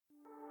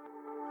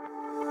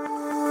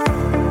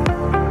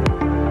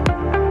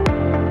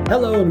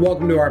Hello and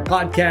welcome to our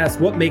podcast,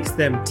 What Makes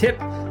Them Tip?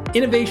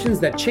 Innovations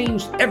that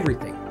changed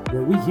everything,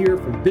 where we hear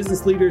from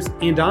business leaders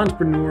and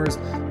entrepreneurs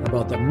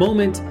about the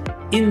moment,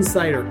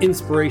 insight, or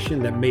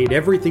inspiration that made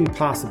everything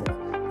possible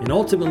and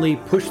ultimately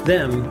pushed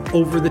them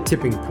over the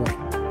tipping point.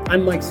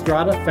 I'm Mike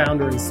Strada,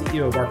 founder and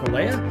CEO of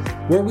Arcalea,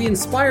 where we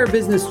inspire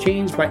business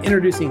change by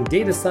introducing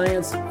data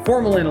science,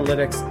 formal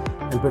analytics,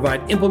 and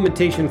provide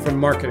implementation from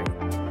marketing.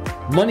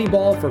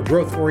 Moneyball for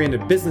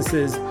growth-oriented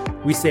businesses,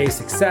 we say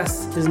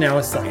success is now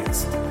a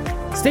science.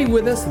 Stay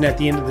with us, and at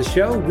the end of the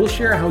show, we'll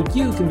share how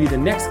you can be the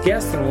next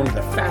guest on one of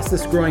the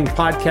fastest growing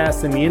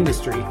podcasts in the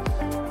industry.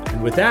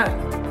 And with that,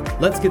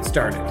 let's get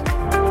started.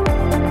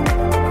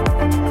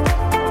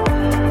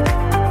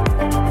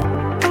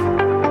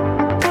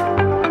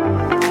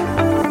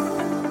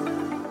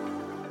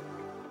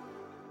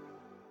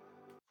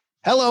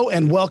 Hello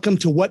and welcome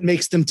to What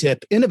Makes Them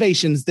Tip,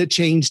 innovations that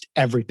changed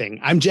everything.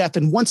 I'm Jeff,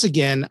 and once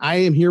again, I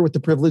am here with the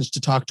privilege to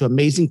talk to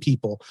amazing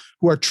people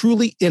who are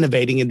truly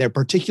innovating in their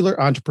particular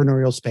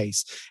entrepreneurial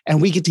space,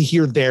 and we get to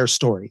hear their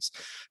stories.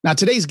 Now,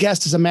 today's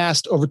guest has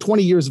amassed over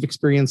 20 years of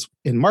experience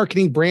in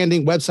marketing,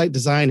 branding, website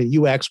design, and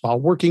UX while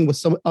working with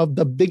some of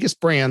the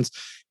biggest brands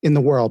in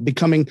the world,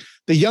 becoming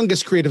the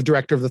youngest creative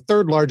director of the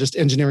third largest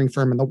engineering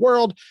firm in the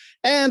world,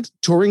 and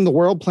touring the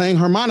world playing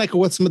harmonica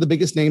with some of the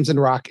biggest names in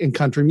rock and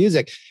country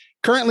music.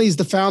 Currently, he's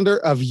the founder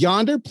of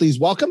Yonder. Please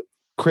welcome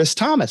Chris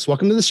Thomas.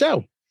 Welcome to the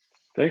show.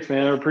 Thanks,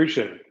 man. I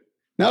appreciate it.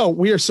 No,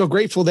 we are so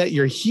grateful that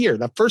you're here.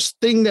 The first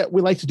thing that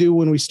we like to do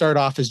when we start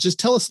off is just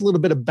tell us a little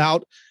bit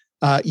about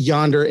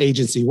Yonder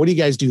Agency. What do you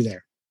guys do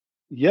there?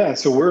 Yeah,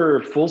 so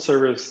we're a full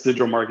service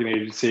digital marketing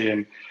agency.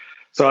 And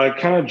so I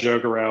kind of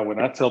joke around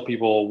when I tell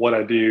people what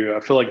I do. I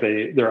feel like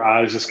their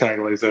eyes just kind of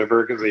glaze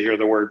over because they hear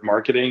the word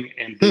marketing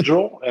and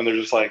digital. And they're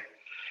just like,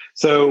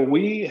 so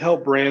we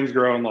help brands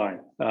grow online.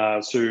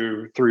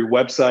 So through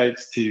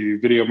websites to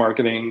video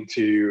marketing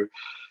to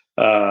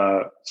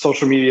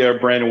social media,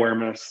 brand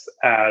awareness,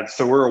 ads.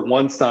 So we're a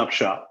one-stop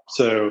shop.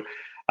 So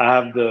I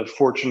have the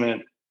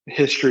fortunate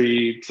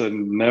history to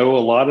know a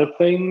lot of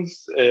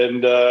things.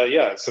 And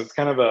so it's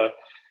kind of a,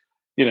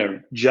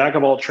 jack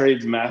of all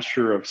trades,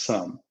 master of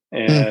some.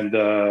 And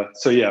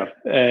so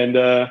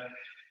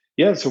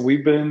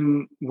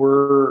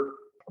we're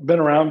been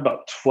around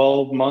about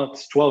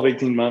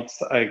 18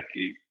 months.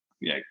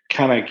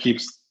 Kind of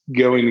keeps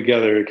going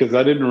together because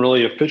I didn't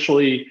really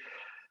officially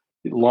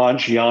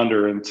launch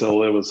Yonder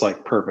until it was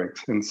like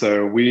perfect. And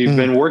so we've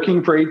been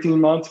working for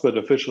 18 months, but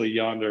officially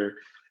Yonder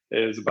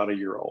is about a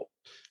year old.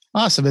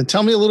 Awesome. And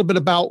tell me a little bit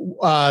about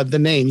the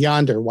name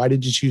Yonder. Why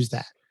did you choose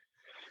that?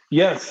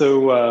 Yeah.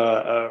 So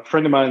a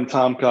friend of mine,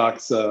 Tom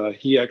Cox,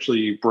 he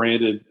actually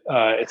branded,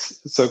 it's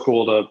so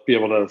cool to be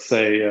able to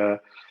say,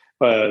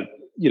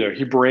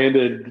 he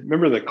branded,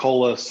 remember the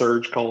cola,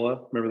 Surge Cola?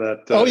 Remember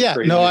that? Oh yeah.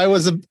 No, I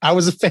was a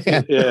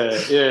fan. Yeah.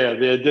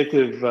 The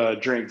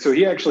addictive drink. So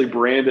he actually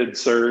branded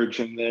Surge,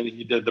 and then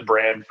he did the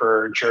brand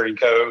for Cherry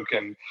Coke.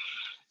 And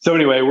so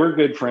anyway, we're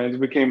good friends,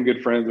 became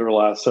good friends over the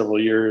last several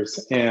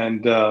years.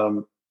 And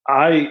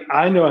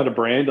I know how to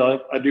brand.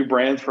 I do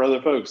brands for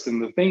other folks.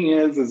 And the thing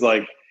is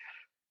like,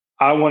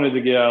 I wanted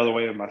to get out of the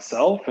way of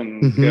myself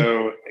and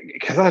go,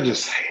 because I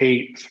just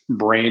hate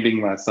branding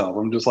myself.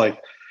 I'm just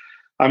like,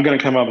 I'm going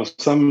to come up with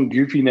some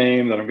goofy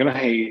name that I'm going to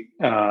hate.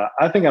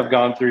 I think I've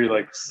gone through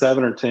like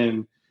 7 or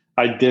 10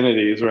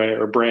 identities, right,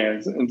 or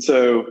brands. And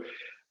so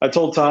I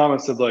told Tom, I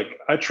said, look,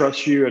 I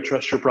trust you. I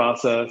trust your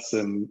process.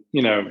 And,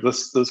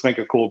 let's make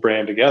a cool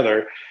brand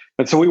together.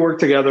 And so we worked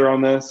together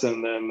on this.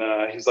 And then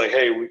he's like,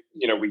 hey,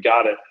 we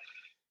got it.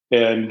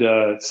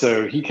 And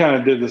so he kind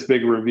of did this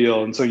big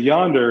reveal. And so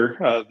Yonder,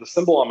 the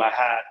symbol on my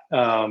hat,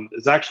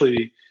 is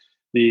actually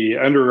the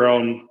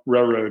Underground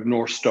Railroad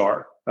North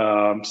Star.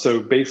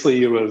 So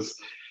basically it was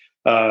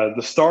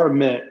the star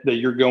meant that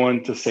you're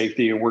going to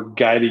safety and we're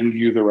guiding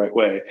you the right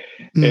way.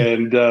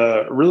 And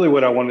really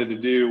what I wanted to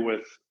do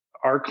with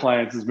our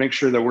clients is make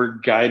sure that we're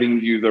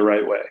guiding you the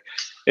right way.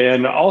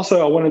 And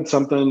also I wanted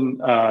something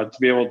to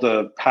be able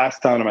to pass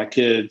down to my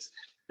kids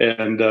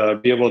and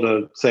be able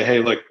to say, hey,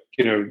 look,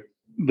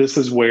 this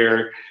is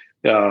where,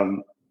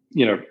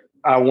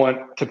 I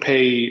want to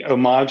pay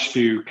homage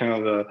to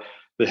kind of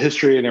the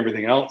history and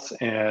everything else.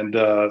 And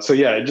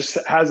it just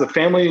has a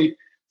family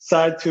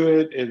side to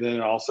it. And then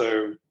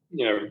also,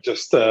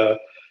 just the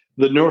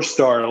North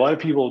Star. A lot of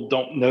people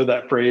don't know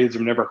that phrase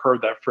or never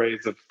heard that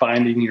phrase of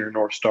finding your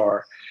North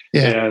Star.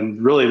 Yeah.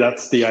 And really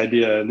that's the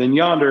idea. And then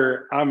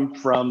Yonder, I'm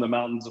from the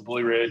mountains of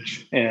Blue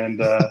Ridge,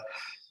 and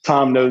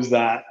Tom knows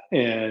that.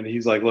 And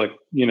he's like, look,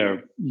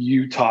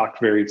 you talk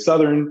very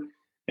Southern,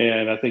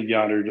 and I think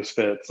Yonder just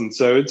fits. And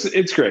so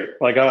it's great.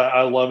 Like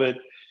I love it.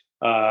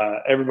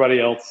 Everybody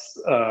else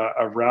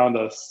around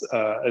us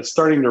is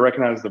starting to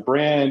recognize the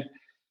brand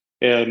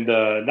and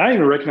not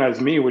even recognize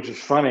me, which is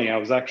funny. I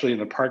was actually in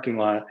the parking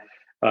lot.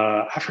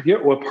 I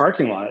forget what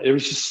parking lot. It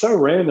was just so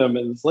random.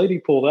 And this lady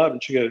pulled up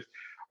and she goes,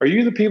 are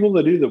you the people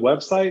that do the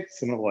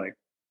websites? And I'm like,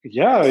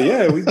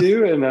 yeah, we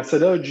do. And I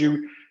said, oh,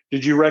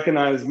 did you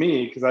recognize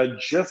me? Because I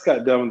just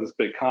got done with this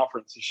big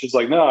conference. And she's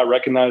like, no, I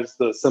recognize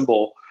the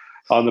symbol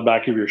on the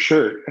back of your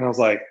shirt. And I was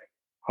like,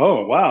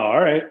 oh, wow.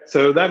 All right.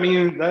 So that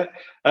means that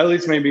at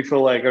least made me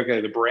feel like,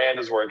 okay, the brand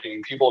is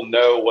working. People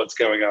know what's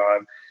going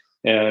on.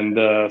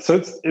 And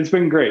so it's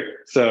been great.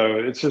 So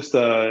it's just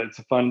it's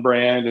a fun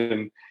brand,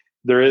 and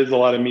there is a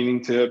lot of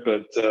meaning to it.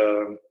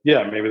 But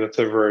yeah, maybe that's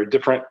over a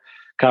different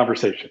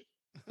conversation.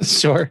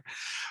 Sure.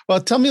 Well,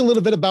 tell me a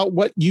little bit about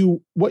what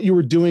you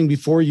were doing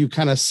before you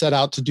kind of set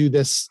out to do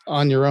this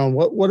on your own.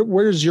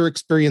 Where does your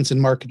experience in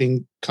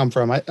marketing come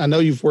from? I know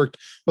you've worked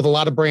with a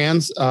lot of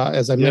brands,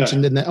 as I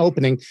mentioned in the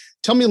opening.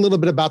 Tell me a little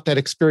bit about that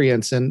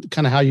experience and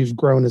kind of how you've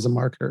grown as a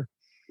marketer.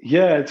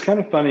 Yeah, it's kind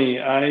of funny.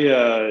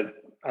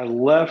 I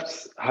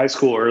left high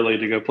school early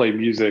to go play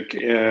music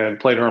and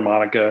played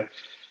harmonica,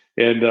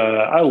 and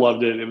I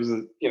loved it. It was,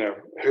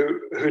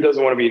 who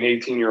doesn't want to be an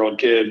 18-year-old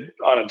kid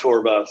on a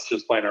tour bus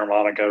just playing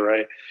harmonica,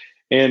 right?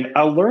 And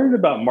I learned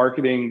about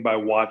marketing by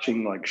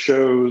watching like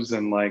shows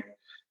and like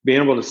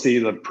being able to see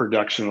the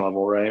production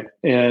level, right?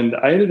 And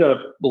I ended up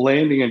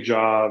landing a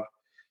job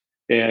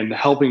and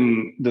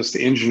helping this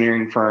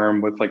engineering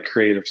firm with like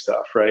creative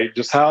stuff, right?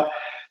 Just how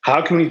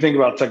can we think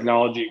about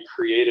technology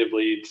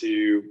creatively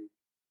to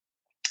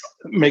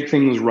make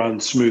things run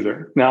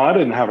smoother? Now, I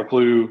didn't have a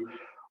clue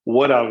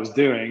what I was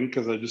doing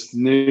because I just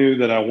knew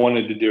that I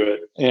wanted to do it.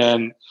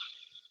 And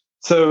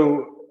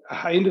so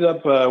I ended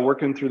up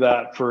working through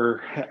that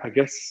for, I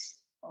guess,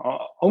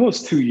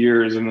 almost 2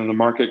 years, and then the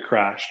market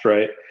crashed,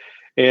 right?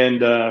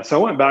 And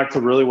so I went back to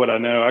really what I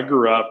know. I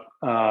grew up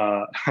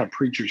a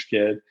preacher's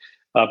kid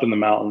up in the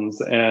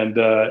mountains, and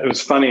it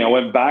was funny. I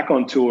went back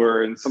on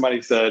tour, and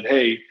somebody said,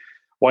 "Hey,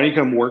 why don't you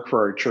come work for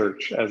our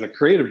church as a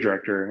creative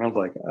director?" And I was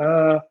like,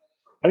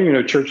 I didn't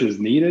even know churches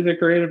needed a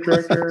creative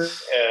director.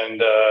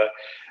 And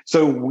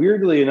so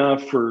weirdly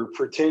enough, for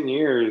 10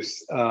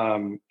 years,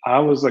 I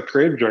was a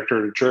creative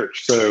director at a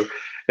church. So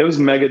it was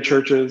mega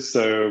churches.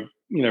 So,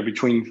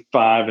 between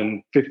 5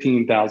 and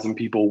 15,000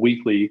 people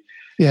weekly.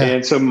 Yeah.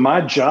 And so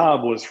my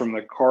job was from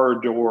the car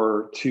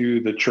door to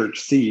the church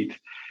seat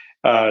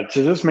to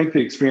just make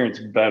the experience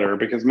better,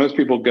 because most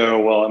people go,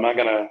 well, am I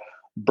going to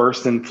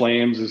burst in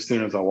flames as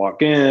soon as I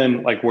walk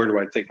in? Like, where do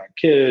I take my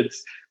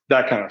kids?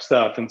 That kind of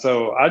stuff. And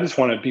so I just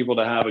wanted people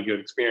to have a good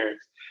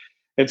experience.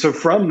 And so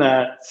from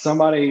that,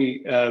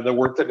 somebody that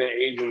worked at an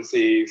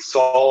agency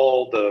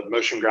saw the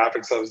motion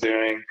graphics I was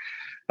doing,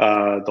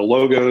 the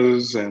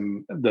logos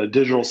and the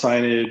digital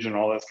signage and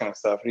all that kind of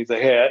stuff. And he's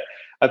like, "Hey,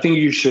 I think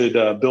you should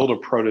build a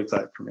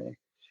prototype for me."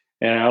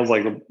 And I was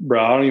like,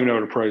 "Bro, I don't even know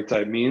what a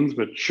prototype means,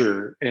 but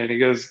sure." And he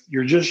goes,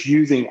 "You're just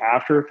using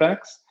After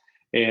Effects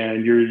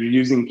and you're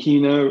using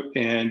Keynote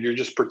and you're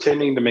just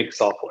pretending to make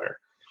software."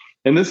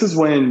 And this is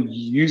when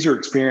user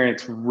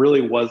experience really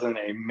wasn't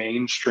a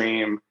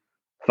mainstream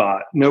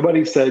thought.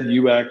 Nobody said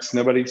UX.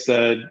 Nobody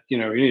said,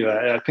 any of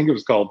that. I think it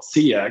was called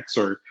CX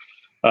or,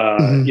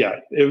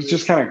 yeah, it was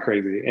just kind of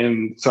crazy.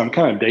 And so I'm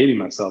kind of dating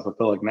myself, I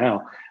feel like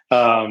now.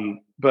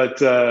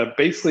 But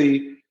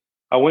basically,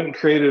 I went and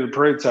created a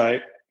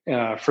prototype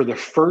for the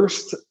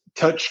first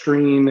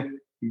touchscreen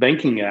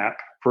banking app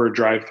for a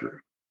drive-through.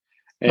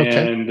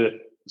 Okay. And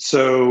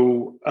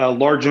so a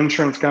large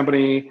insurance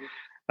company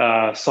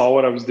saw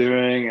what I was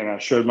doing, and I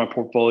showed my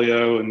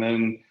portfolio. And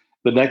then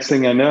the next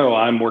thing I know,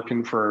 I'm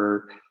working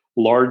for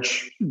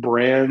large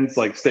brands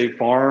like State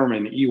Farm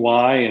and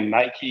EY and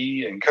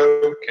Nike and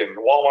Coke and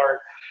Walmart,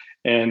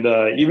 and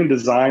even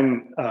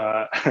design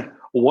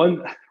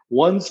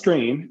one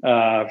screen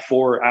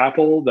for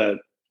Apple that,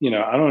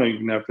 I don't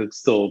even know if it's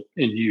still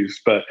in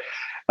use, but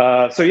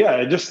so yeah,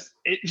 it just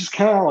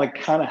kind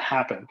of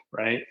happened,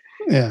 right?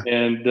 Yeah.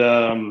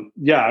 And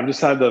yeah, I've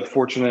just had the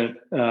fortunate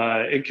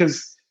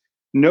because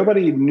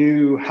nobody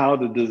knew how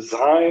to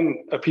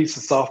design a piece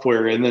of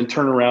software and then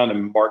turn around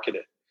and market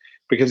it.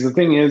 Because the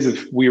thing is,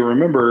 if we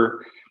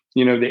remember,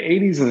 the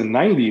 80s and the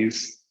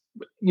 90s,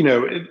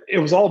 it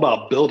was all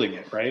about building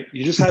it, right?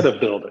 You just had to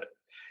build it.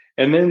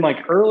 And then like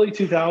early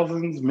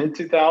 2000s, mid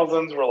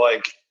 2000s, we're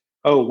like,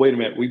 oh, wait a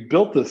minute, we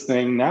built this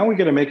thing. Now we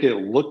got to make it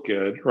look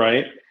good,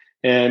 right?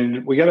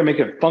 And we got to make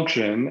it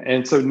function.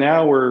 And so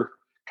now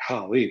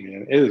golly,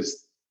 man, it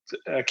is,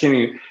 I can't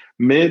even,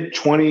 mid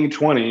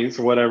 2020s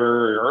or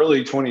whatever, or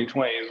early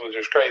 2020s, which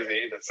is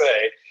crazy to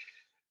say.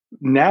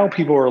 Now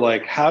people are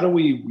like, how do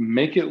we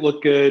make it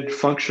look good,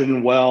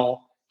 function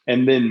well,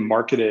 and then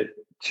market it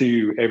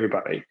to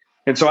everybody?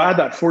 And so I had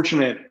that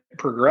fortunate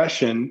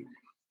progression,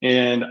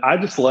 and I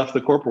just left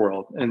the corporate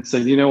world and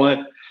said, you know what,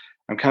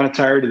 I'm kind of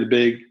tired of the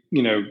big,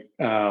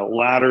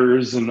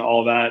 ladders and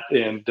all that.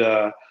 And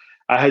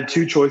I had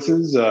two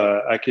choices.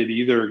 I could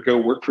either go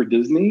work for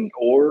Disney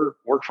or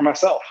work for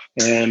myself.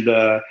 And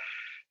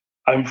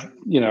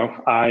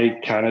I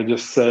kind of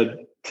just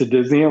said to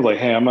Disney, I was like,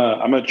 hey, I'm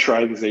gonna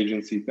try this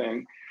agency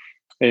thing.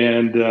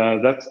 And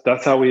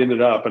that's how we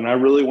ended up. And I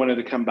really wanted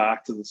to come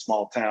back to the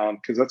small town,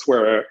 because that's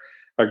where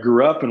I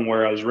grew up and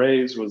where I was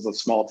raised, was a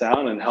small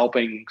town, and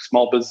helping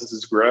small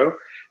businesses grow.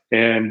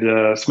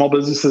 And small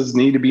businesses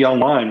need to be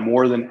online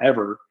more than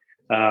ever,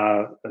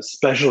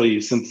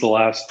 especially since the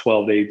last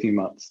 12 to 18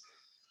 months.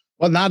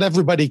 Well, not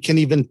everybody can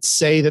even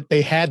say that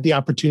they had the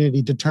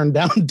opportunity to turn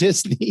down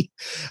Disney.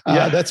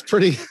 Yeah. That's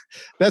pretty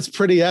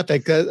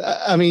epic.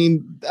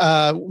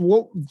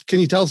 What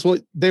can you tell us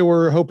what they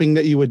were hoping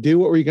that you would do?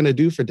 What were you going to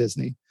do for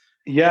Disney?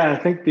 Yeah, I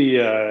think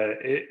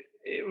it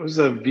was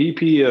a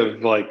VP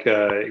of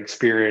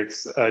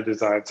experience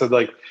design.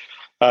 So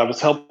I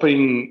was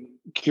helping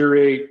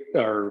redesign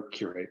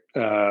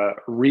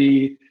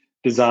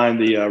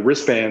the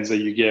wristbands that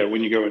you get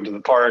when you go into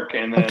the park,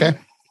 and then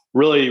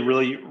really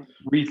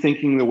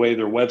rethinking the way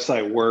their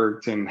website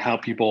worked and how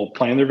people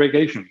plan their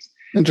vacations.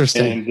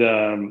 Interesting.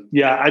 And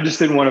I just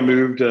didn't want to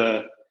move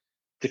to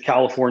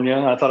California.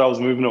 I thought I was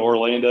moving to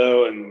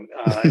Orlando, and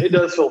it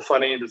does feel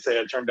funny to say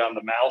I turned down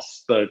the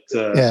mouse, but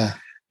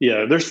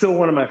they're still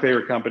one of my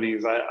favorite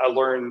companies. I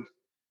learned,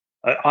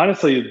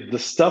 honestly, the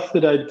stuff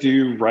that I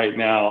do right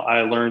now,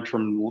 I learned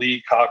from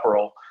Lee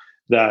Cockrell,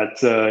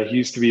 that he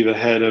used to be the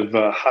head of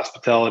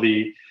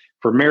hospitality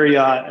for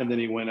Marriott, and then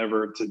he went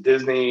over to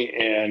Disney.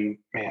 And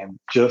man,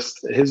 just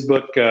his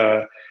book,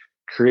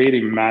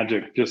 Creating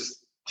Magic, just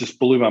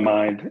blew my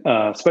mind,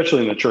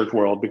 especially in the church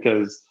world,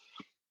 because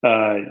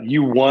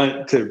you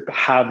want to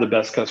have the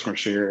best customer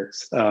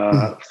experience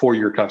for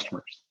your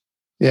customers.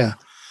 Yeah.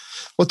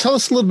 Well, tell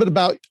us a little bit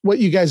about what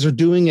you guys are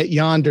doing at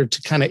Yonder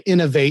to kind of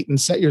innovate and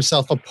set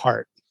yourself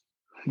apart.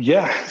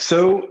 Yeah.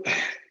 So,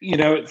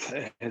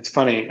 it's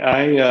funny.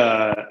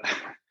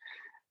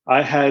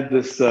 I had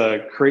this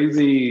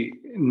crazy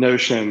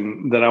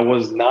notion that I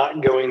was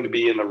not going to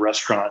be in the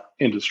restaurant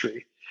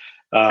industry.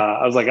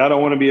 I was like, I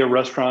don't want to be a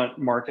restaurant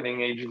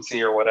marketing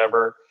agency or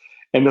whatever.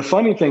 And the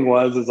funny thing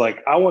is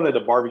I wanted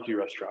a barbecue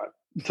restaurant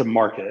to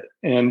market.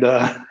 And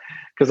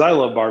because I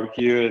love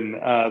barbecue, and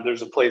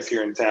there's a place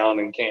here in town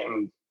in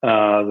Canton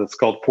that's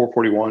called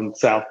 441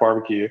 South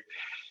Barbecue.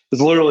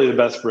 It's literally the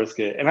best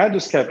brisket. And I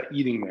just kept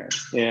eating there.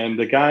 And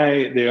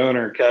the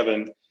owner,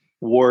 Kevin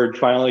Ward,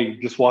 finally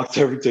just walks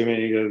over to me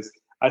and he goes,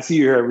 I see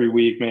you here every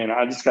week, man.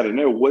 I just got to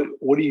know,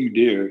 what do you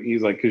do?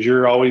 He's like, because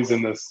you're always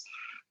in this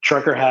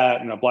trucker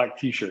hat and a black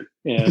t-shirt.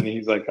 And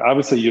he's like,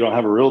 obviously you don't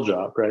have a real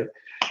job, right?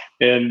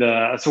 And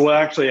so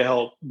actually I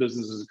help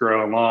businesses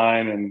grow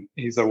online. And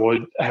he's like, well,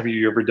 have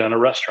you ever done a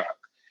restaurant?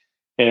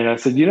 And I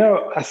said,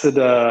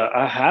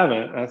 I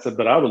haven't. I said,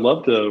 but I would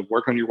love to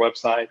work on your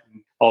website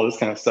and all this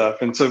kind of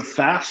stuff. And so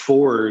fast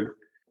forward,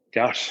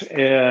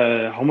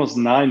 almost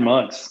 9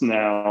 months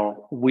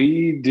now,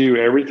 we do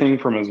everything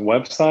from his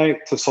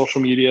website to social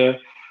media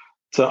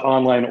to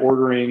online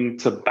ordering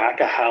to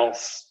back of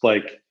house.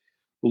 Like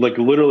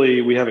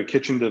literally we have a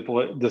kitchen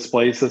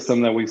display system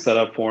that we set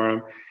up for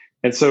him.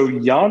 And so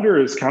Yonder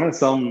is kind of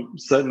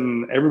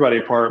setting everybody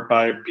apart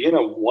by being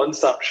a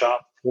one-stop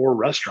shop for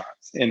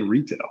restaurants and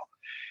retail.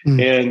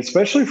 And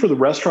especially for the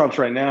restaurants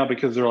right now,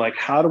 because they're like,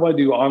 how do I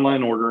do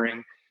online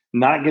ordering,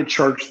 not get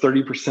charged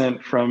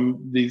 30%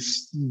 from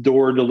these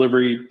door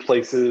delivery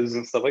places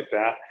and stuff like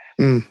that?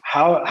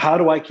 How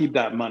do I keep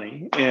that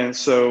money? And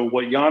so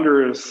what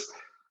Yonder is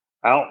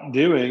out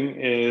doing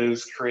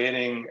is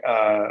creating,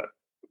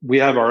 we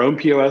have our own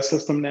POS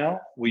system now.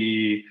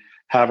 We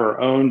have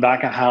our own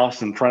back of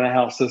house and front of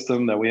house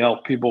system that we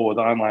help people with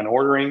online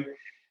ordering.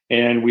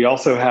 And we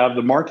also have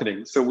the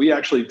marketing. So we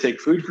actually take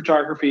food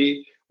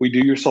photography, we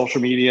do your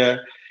social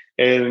media,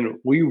 and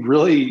we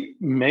really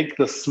make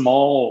the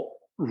small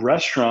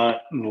restaurant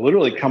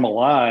literally come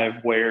alive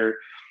where,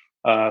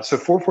 so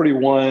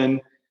 441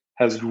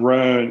 has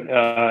grown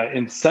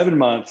in 7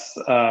 months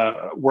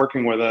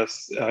working with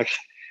us.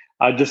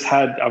 I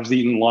was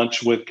eating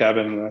lunch with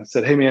Kevin and I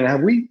said, hey man,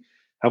 have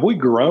we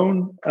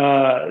grown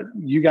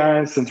you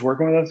guys since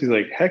working with us? He's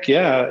like, heck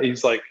yeah.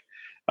 He's like,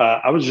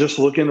 I was just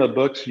looking at the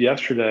books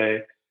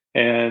yesterday,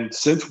 and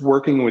since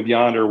working with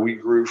Yonder, we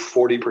grew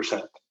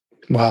 40%.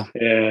 Wow.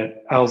 And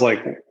I was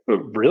like,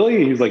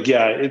 really? He's like,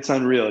 yeah, it's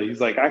unreal.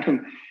 He's like,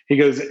 he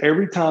goes,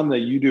 every time that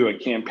you do a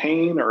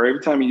campaign or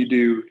every time you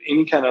do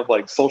any kind of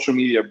like social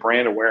media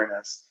brand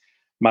awareness,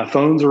 my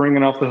phones are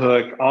ringing off the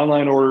hook,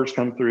 online orders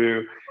come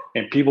through,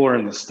 and people are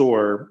in the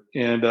store.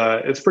 And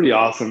it's pretty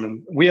awesome.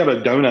 And we have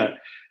a donut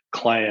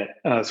client.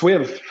 So we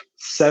have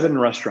 7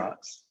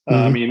 restaurants.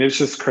 I mean, it's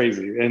just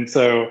crazy. And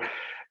so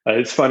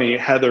it's funny,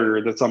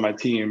 Heather, that's on my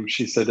team,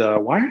 she said,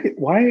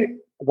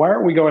 why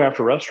aren't we going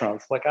after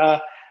restaurants? Like, I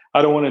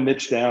don't want to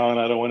niche down.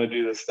 I don't want to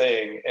do this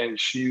thing. And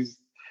she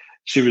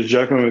was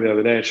joking with me the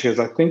other day. She goes,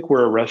 I think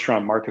we're a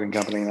restaurant marketing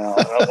company now.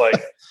 And I was like,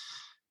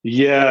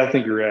 yeah, I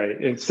think you're right.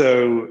 And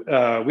so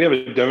we have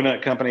a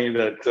donut company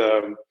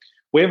that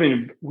we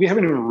haven't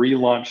even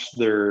relaunched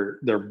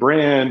their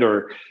brand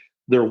or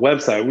their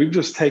website. We've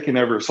just taken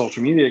over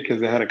social media because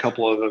they had a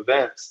couple of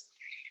events.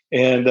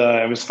 And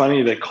it was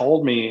funny. They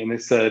called me and they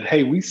said,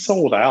 hey, we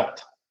sold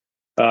out.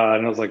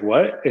 And I was like,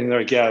 what? And they're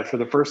like, yeah, for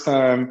the first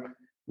time,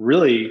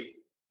 really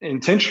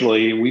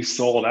intentionally, we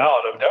sold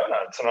out of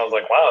donuts. And I was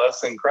like, wow,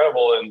 that's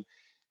incredible.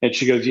 And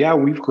she goes, yeah,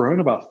 we've grown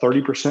about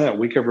 30%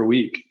 week over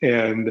week.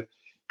 And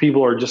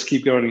people are just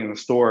keep going in the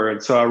store.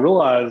 And so I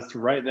realized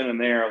right then and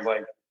there, I was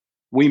like,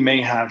 we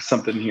may have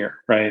something here.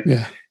 Right.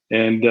 Yeah.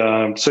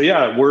 And so,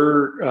 yeah,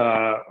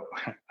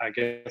 I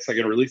guess I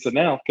can release it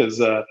now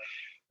because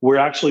we're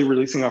actually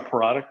releasing a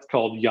product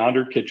called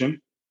Yonder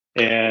Kitchen,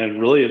 and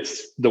really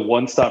it's the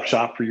one-stop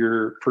shop for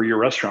your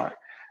restaurant.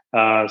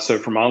 So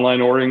from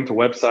online ordering to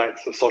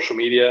websites to social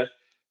media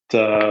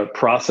to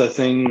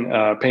processing,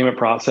 payment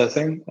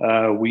processing,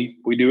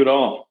 we do it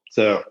all.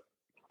 So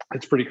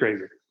it's pretty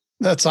crazy.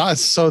 That's awesome.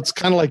 So it's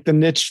kind of like the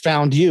niche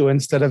found you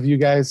instead of you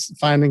guys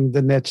finding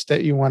the niche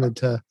that you wanted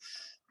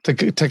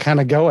to kind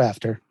of go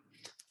after.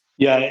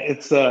 Yeah,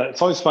 it's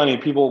always funny.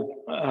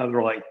 People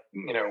they're like,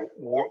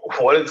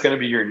 what is going to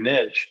be your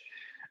niche?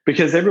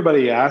 Because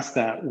everybody asks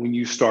that when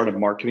you start a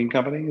marketing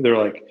company. They're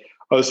like,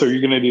 oh, so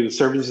you're going to do the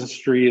service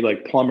industry,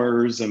 like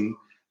plumbers and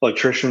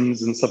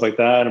electricians and stuff like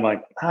that? I'm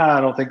like,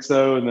 I don't think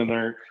so. And then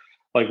they're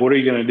like, what are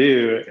you going to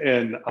do?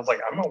 And I was like,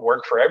 I'm going to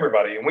work for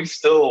everybody. And we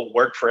still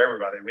work for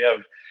everybody. We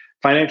have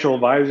financial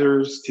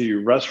advisors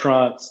to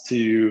restaurants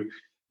to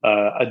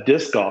a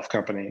disc golf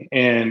company,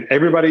 and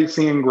everybody's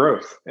seeing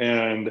growth.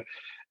 And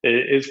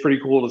it's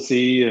pretty cool to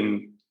see.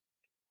 And,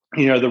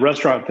 the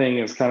restaurant thing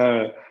is kind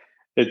of,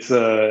 it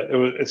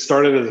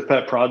started as a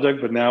pet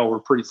project, but now we're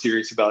pretty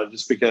serious about it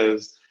just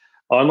because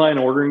online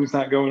ordering is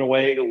not going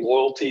away.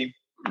 Loyalty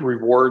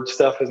reward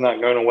stuff is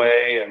not going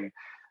away. And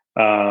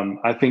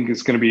I think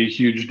it's going to be a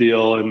huge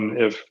deal. And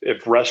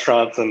if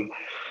restaurants and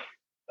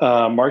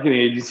marketing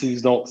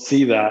agencies don't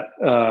see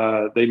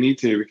that, they need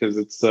to, because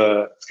it's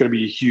going to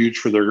be huge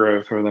for their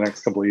growth over the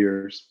next couple of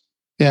years.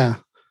 Yeah.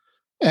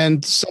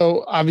 And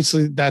so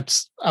obviously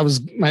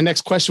my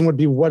next question would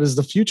be, what does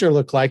the future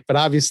look like? But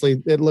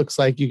obviously it looks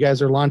like you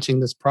guys are launching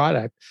this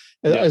product.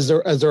 Yeah. Is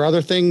there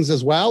other things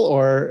as well,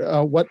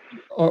 or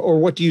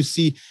what do you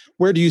see?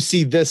 Where do you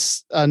see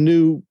this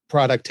new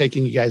product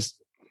taking you guys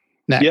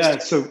next? Yeah.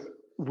 So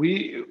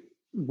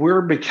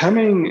we're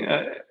becoming,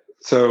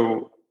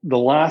 so the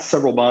last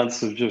several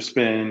months have just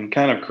been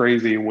kind of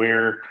crazy,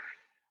 where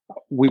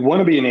we want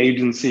to be an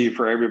agency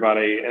for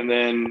everybody. And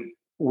then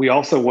we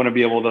also want to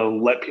be able to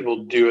let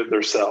people do it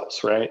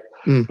themselves, right?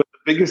 But the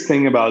biggest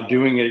thing about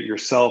doing it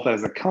yourself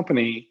as a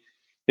company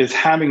is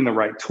having the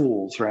right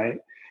tools, right?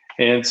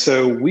 And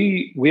so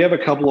we have a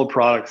couple of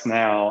products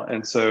now.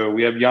 And so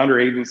we have Yonder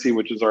Agency,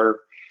 which is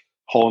our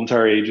whole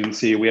entire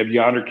agency. We have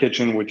Yonder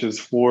Kitchen, which is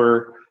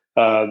for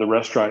the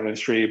restaurant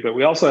industry. But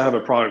we also have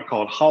a product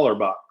called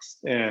Hollerbox.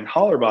 And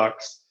Hollerbox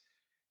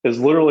is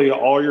literally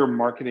all your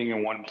marketing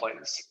in one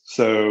place.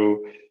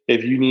 So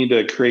if you need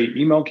to create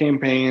email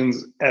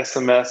campaigns,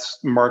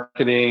 SMS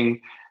marketing,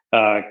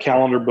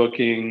 calendar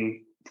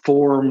booking,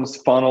 forms,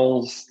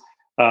 funnels,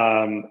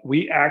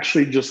 we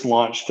actually just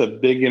launched a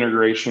big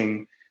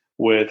integration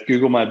with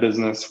Google My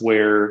Business,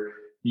 where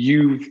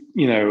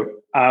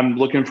I'm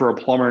looking for a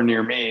plumber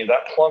near me.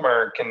 That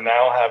plumber can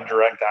now have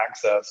direct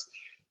access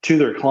to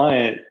their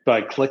client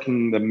by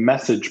clicking the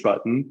message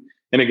button,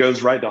 and it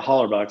goes right to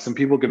Hollerbox, and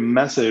people can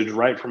message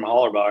right from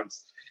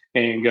Hollerbox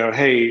and go,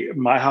 hey,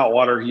 my hot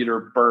water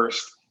heater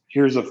burst.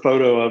 Here's a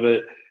photo of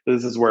it.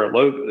 This is where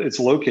it's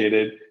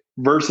located,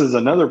 versus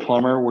another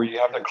plumber where you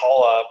have to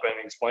call up and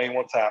explain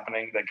what's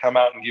happening. They come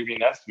out and give you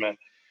an estimate,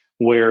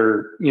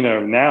 where,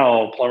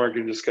 now a plumber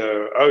can just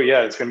go, oh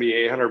yeah, it's going to be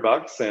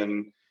 $800,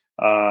 and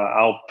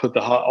I'll put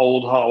the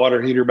old hot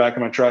water heater back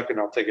in my truck and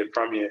I'll take it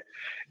from you.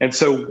 And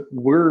so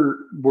we're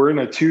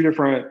in two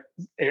different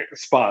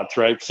spots,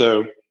 right?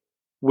 So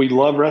we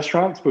love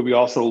restaurants, but we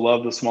also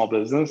love the small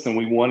business, and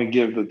we want to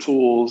give the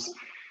tools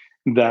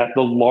that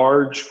the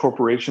large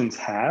corporations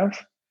have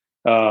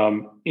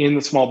in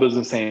the small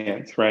business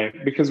hands,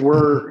 right? Because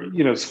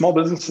small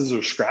businesses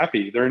are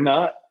scrappy. They're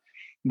not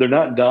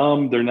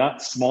dumb. They're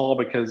not small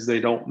because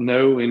they don't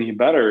know any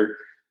better.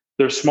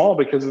 They're small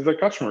because of their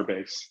customer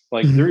base.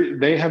 Like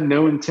they have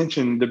no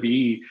intention to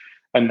be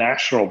a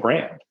national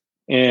brand.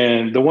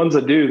 And the ones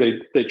that do,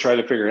 they try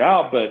to figure it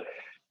out, but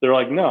they're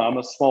like, no, I'm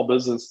a small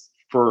business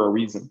for a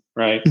reason,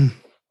 right?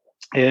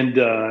 And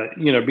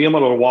being able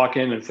to walk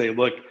in and say,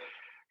 look,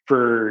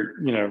 for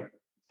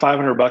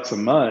 $500 a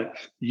month,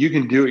 you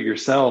can do it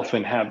yourself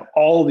and have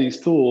all these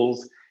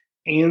tools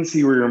and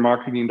see where your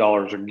marketing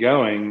dollars are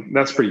going.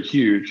 That's pretty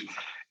huge.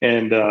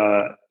 And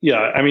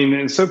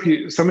and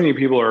so many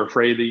people are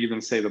afraid to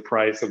even say the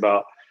price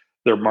about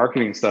their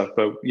marketing stuff.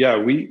 But yeah,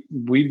 we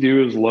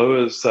do as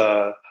low as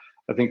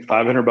I think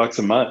 $500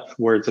 a month,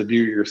 where it's a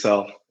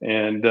do-it-yourself.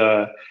 And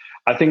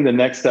I think the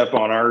next step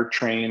on our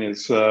train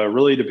is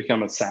really to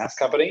become a SaaS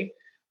company,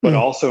 but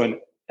also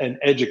an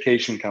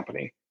education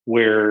company,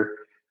 where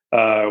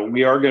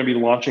we are going to be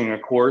launching a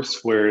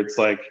course where it's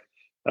like,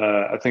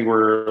 I think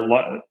we're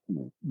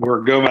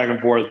going back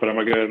and forth, but I'm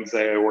going to go ahead and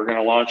say we're going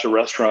to launch a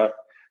restaurant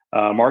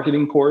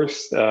marketing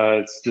course.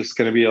 It's just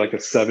going to be like a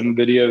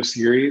 7-video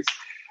series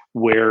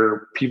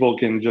where people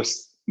can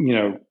just,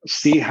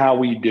 see how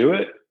we do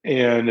it.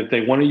 And if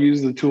they want to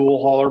use the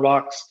tool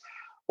Hollerbox,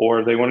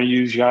 or they want to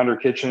use Yonder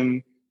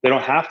Kitchen, they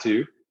don't have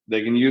to.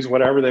 They can use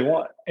whatever they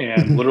want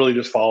and literally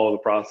just follow the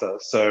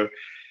process. So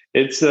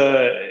it's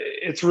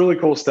really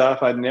cool stuff.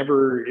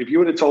 If you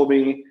would have told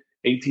me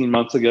 18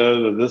 months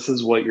ago that this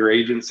is what your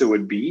agency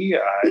would be,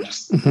 I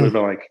just would have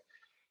been like,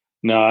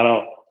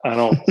 no, I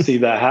don't see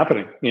that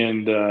happening.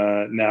 And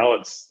now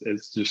it's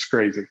just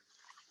crazy.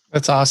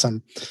 That's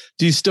awesome.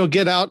 Do you still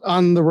get out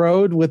on the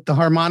road with the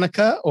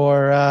harmonica,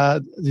 or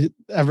do you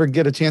ever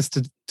get a chance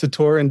to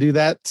tour and do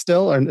that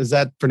still? Or is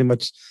that pretty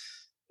much?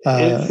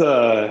 It's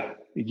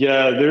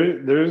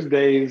there's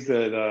days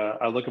that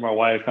I look at my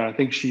wife and I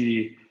think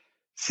she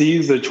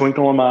sees the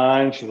twinkle in my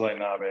eye and she's like,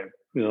 "Nah, babe,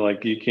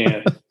 like you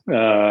can't."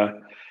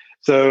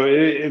 So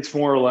it's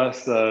more or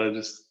less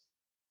just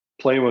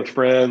playing with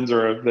friends,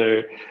 or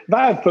if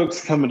I have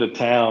folks coming to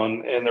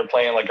town and they're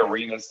playing like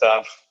arena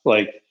stuff,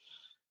 like,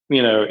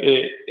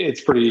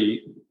 it's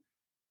pretty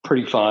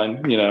fun,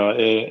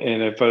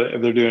 and if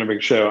they're doing a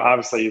big show,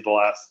 obviously the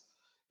last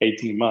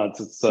 18 months,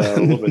 it's a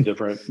little bit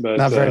different, but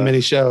not very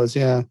many shows.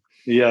 Yeah.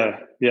 Yeah.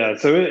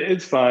 So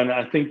it's fun.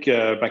 I think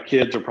my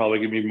kids are probably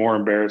going to be more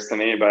embarrassed than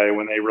anybody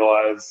when they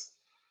realize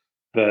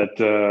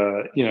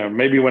that,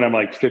 maybe when I'm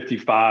like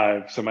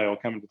 55, somebody will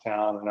come to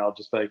town and I'll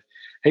just be like,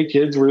 "Hey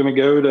kids, we're going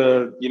to go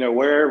to,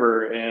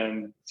 wherever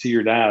and see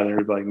your dad." And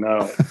they're like,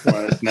 "No,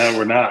 no,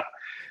 we're not."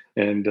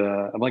 And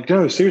I'm like,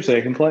 "No, seriously,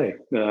 I can play."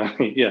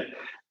 Yeah.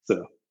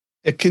 So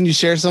can you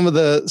share some of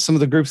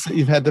the groups that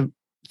you've had the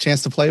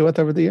chance to play with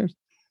over the years?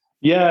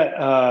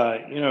 Yeah.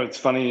 It's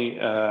funny.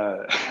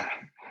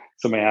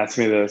 Somebody asked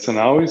me this, and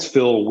I always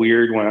feel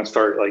weird when I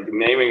start like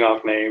naming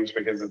off names,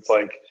 because it's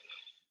like,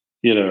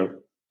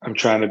 I'm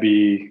trying to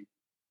be,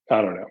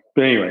 I don't know.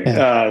 But anyway,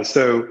 yeah.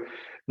 So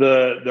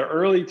the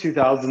early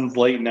 2000s,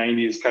 late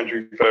 90s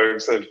country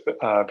folks, if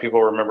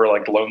people remember,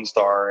 like Lone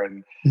Star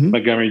and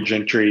Montgomery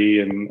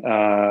Gentry and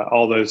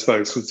all those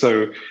folks.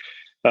 So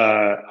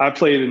I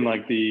played in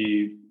like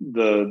the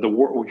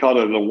we called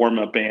it the warm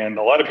up band.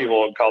 A lot of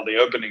people have called it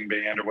the opening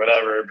band or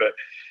whatever, but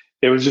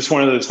it was just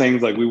one of those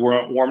things. Like we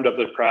warmed up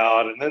the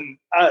crowd, and then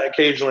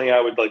occasionally I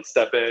would like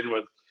step in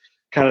with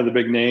kind of the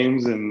big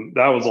names, and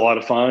that was a lot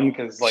of fun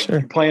because like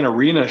Sure. playing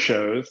arena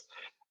shows.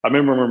 I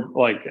remember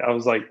like I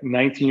was like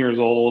 19 years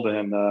old,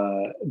 and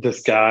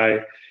this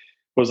guy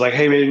was like,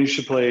 "Hey man, you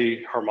should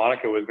play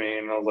harmonica with me."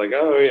 And I was like,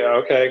 "Oh yeah,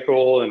 okay,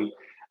 cool." And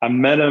I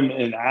met him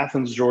in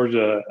Athens,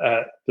 Georgia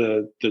at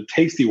the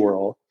Tasty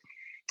World.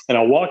 And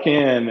I walk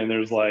in and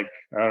there's like,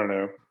 I don't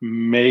know,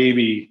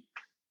 maybe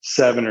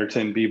 7 or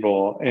 10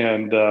 people.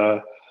 And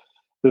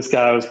this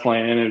guy was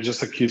playing, and it was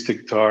just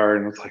acoustic guitar.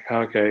 And it's like,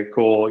 okay,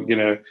 cool.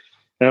 And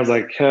I was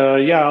like,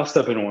 yeah, I'll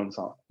step in one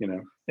song,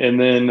 And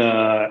then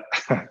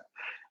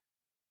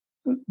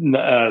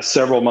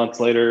several months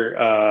later,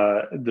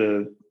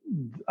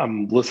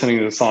 I'm listening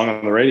to the song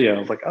on the radio. I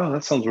was like, oh,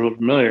 that sounds real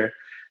familiar.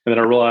 And then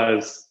I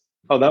realized,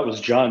 oh, that was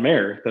John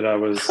Mayer that I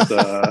was,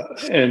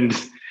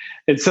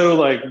 and so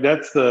like,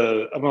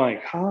 I'm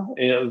like, huh?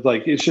 And it was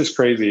like, it's just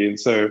crazy. And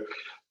so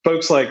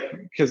folks like,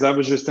 cause I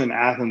was just in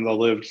Athens, I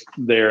lived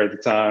there at the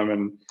time,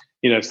 and,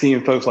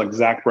 seeing folks like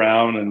Zach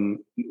Brown and,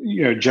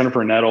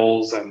 Jennifer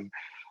Nettles and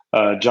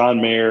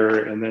John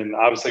Mayer, and then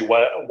obviously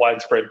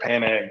Widespread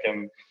Panic,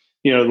 and,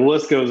 the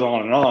list goes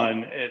on and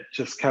on. It's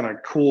just kind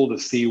of cool to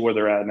see where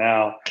they're at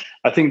now.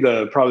 I think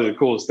probably the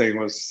coolest thing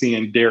was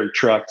seeing Derek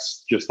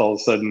Trucks just all of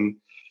a sudden,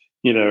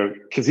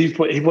 because he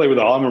played with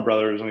the Allman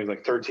Brothers when he was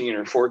like 13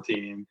 or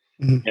 14.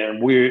 Mm-hmm.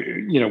 And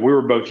we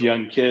were both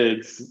young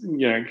kids,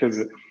 because,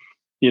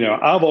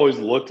 I've always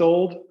looked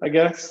old, I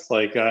guess.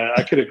 Like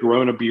I could have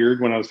grown a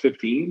beard when I was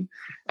 15.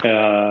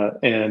 So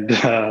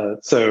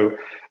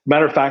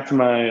matter of fact, in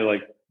my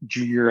like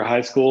junior year of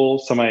high school,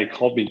 somebody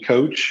called me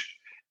coach,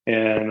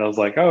 and I was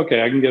like, oh,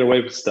 okay, I can get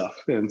away with stuff.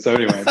 And so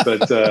anyway,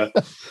 but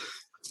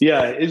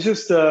yeah, it's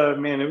just,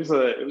 man, it was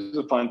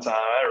a fun time.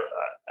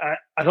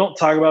 I don't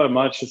talk about it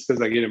much just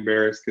because I get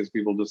embarrassed, because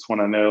people just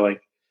want to know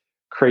like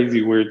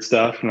crazy, weird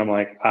stuff. And I'm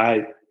like,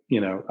 I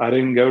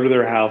didn't go to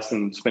their house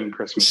and spend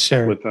Christmas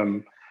with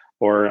them,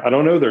 or I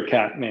don't know their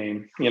cat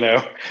name,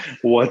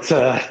 but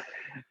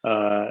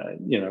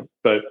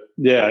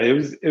yeah, it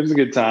was a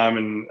good time.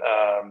 And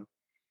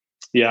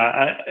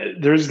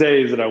there's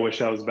days that I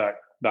wish I was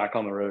back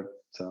on the road.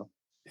 So.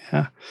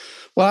 Yeah.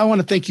 Well, I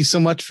want to thank you so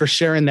much for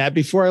sharing that.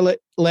 Before I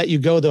let you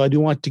go, though, I do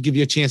want to give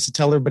you a chance to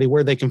tell everybody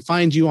where they can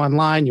find you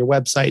online, your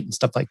website, and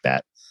stuff like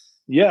that.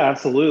 Yeah,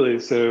 absolutely.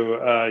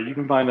 So you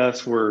can find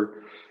us. We're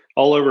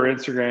all over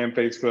Instagram,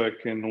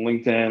 Facebook, and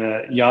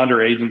LinkedIn at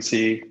Yonder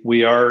Agency.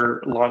 We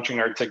are launching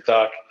our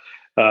TikTok,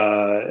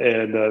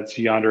 and it's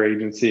Yonder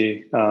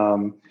Agency.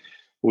 So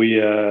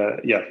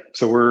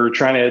we're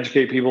trying to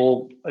educate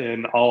people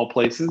in all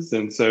places.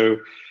 And so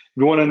if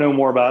you want to know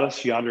more about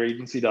us,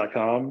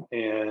 yonderagency.com.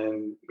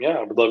 And yeah,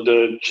 I would love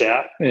to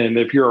chat. And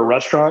if you're a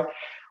restaurant,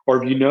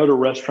 or if you know the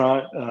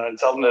restaurant,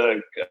 tell them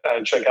to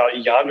check out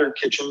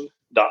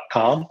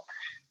yonderkitchen.com.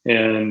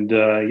 And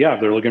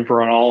if they're looking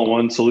for an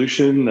all-in-one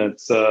solution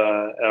that's at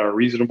a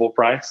reasonable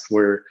price,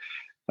 we're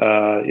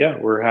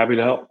happy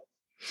to help.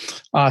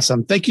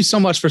 Awesome. Thank you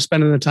so much for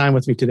spending the time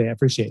with me today. I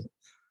appreciate it.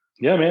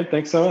 Yeah, man.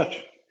 Thanks so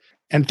much.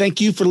 And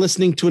thank you for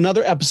listening to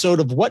another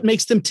episode of What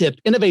Makes Them Tip,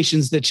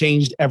 Innovations That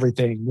Changed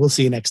Everything. We'll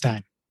see you next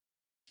time.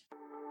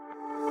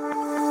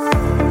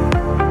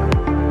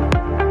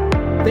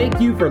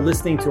 Thank you for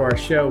listening to our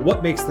show,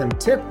 What Makes Them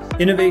Tip?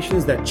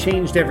 Innovations that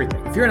changed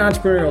everything. If you're an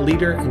entrepreneurial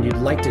leader and you'd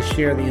like to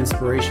share the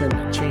inspiration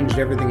that changed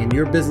everything in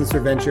your business or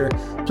venture,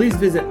 please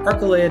visit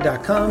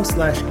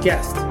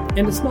archelaia.com/guest.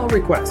 And a small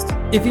request,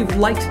 if you've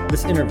liked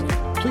this interview,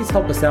 please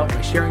help us out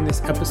by sharing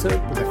this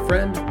episode with a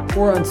friend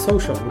or on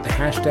social with the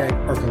hashtag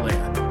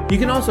Archelaia. You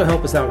can also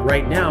help us out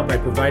right now by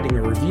providing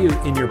a review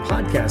in your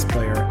podcast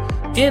player,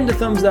 and a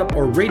thumbs up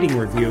or rating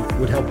review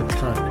would help a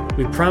ton.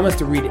 We promise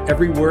to read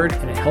every word,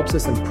 and it helps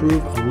us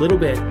improve a little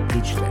bit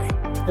each day.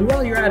 And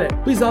while you're at it,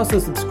 please also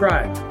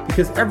subscribe,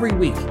 because every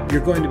week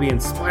you're going to be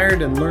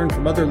inspired and learn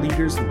from other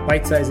leaders in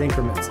bite-sized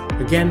increments.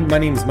 Again, my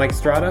name is Mike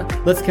Strada.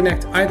 Let's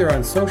connect either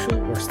on social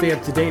or stay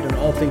up to date on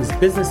all things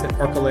business at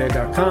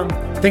archelaia.com.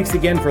 Thanks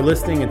again for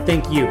listening, and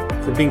thank you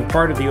for being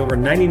part of the over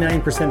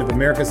 99% of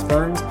America's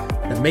firms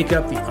that make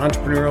up the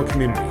entrepreneurial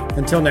community.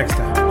 Until next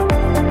time.